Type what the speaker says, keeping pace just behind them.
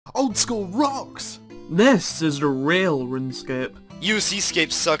Old School rocks! This is the real RuneScape.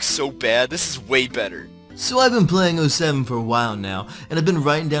 UCScape sucks so bad, this is way better. So I've been playing 07 for a while now, and I've been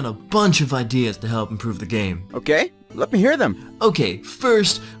writing down a bunch of ideas to help improve the game. Okay, let me hear them. Okay,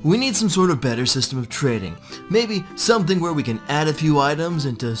 first, we need some sort of better system of trading. Maybe something where we can add a few items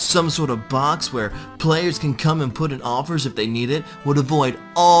into some sort of box where players can come and put in offers if they need it, would avoid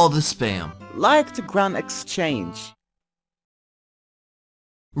all the spam. Like the Grand Exchange.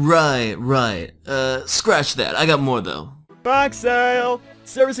 Right. Scratch that. I got more though. Bag sale!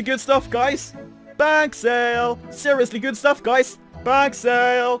 Seriously good stuff, guys! Bag sale! Seriously good stuff, guys! Bag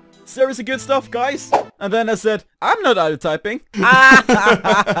sale! Seriously good stuff, guys! And then I said, I'm not out of typing.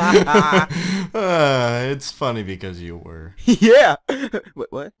 It's funny because you were. Yeah!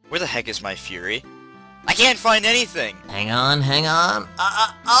 Wait, what? Where the heck is my fury? I can't find anything! Hang on.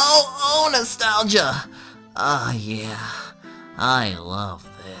 Oh, nostalgia! Ah, yeah. I love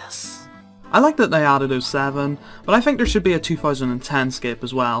this. I like that they added 07, but I think there should be a 2010 skip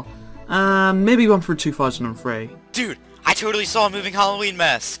as well. And maybe one for 2003. Dude, I totally saw a moving Halloween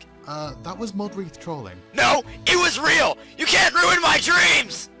mask! That was Mudwreath trolling. No! It was real! You can't ruin my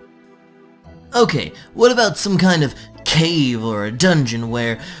dreams! Okay, what about some kind of cave or a dungeon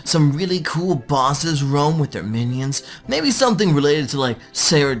where some really cool bosses roam with their minions? Maybe something related to like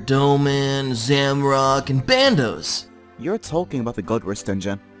Saradomin, Zamrock, and Bandos. You're talking about the God Wars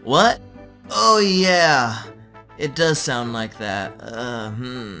dungeon. What? Oh yeah, it does sound like that.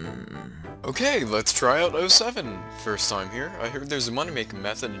 Okay, let's try out 07. First time here. I heard there's a money-making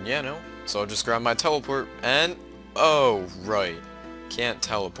method in Yano, so I'll just grab my teleport and... Oh, right. Can't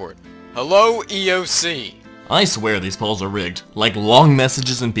teleport. Hello, EOC! I swear these polls are rigged. Like long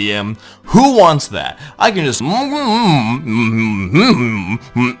messages in PM. Who wants that? I can just...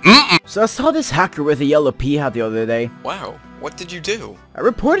 So I saw this hacker with a yellow pea hat the other day. Wow, what did you do? I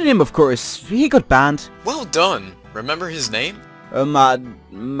reported him, of course. He got banned. Well done! Remember his name?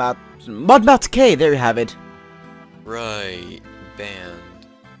 Matt K, there you have it. Right, banned.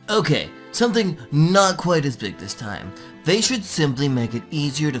 Okay, something not quite as big this time. They should simply make it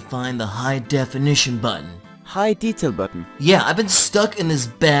easier to find the high definition button. High detail button. Yeah, I've been stuck in this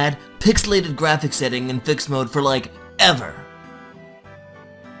bad, pixelated graphics setting in fixed mode for like, ever.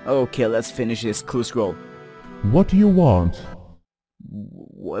 Okay, let's finish this clue scroll. What do you want?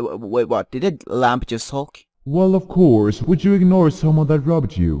 Wait, what? Did a lamp just talk? Well, of course. Would you ignore someone that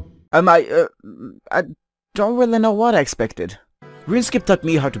robbed you? I don't really know what I expected. RuneScape taught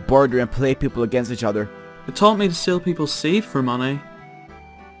me how to border and play people against each other. It taught me to steal people's seed for money.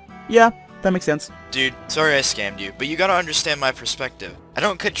 Yeah, that makes sense. Dude, sorry I scammed you, but you gotta understand my perspective. I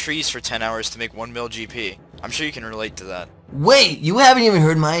don't cut trees for 10 hours to make 1 mil GP. I'm sure you can relate to that. Wait, you haven't even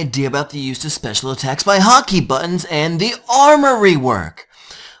heard my idea about the use of special attacks by hotkey buttons and the armor rework!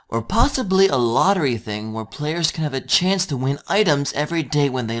 Or possibly a lottery thing where players can have a chance to win items every day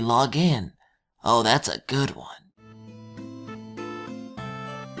when they log in. Oh, that's a good one.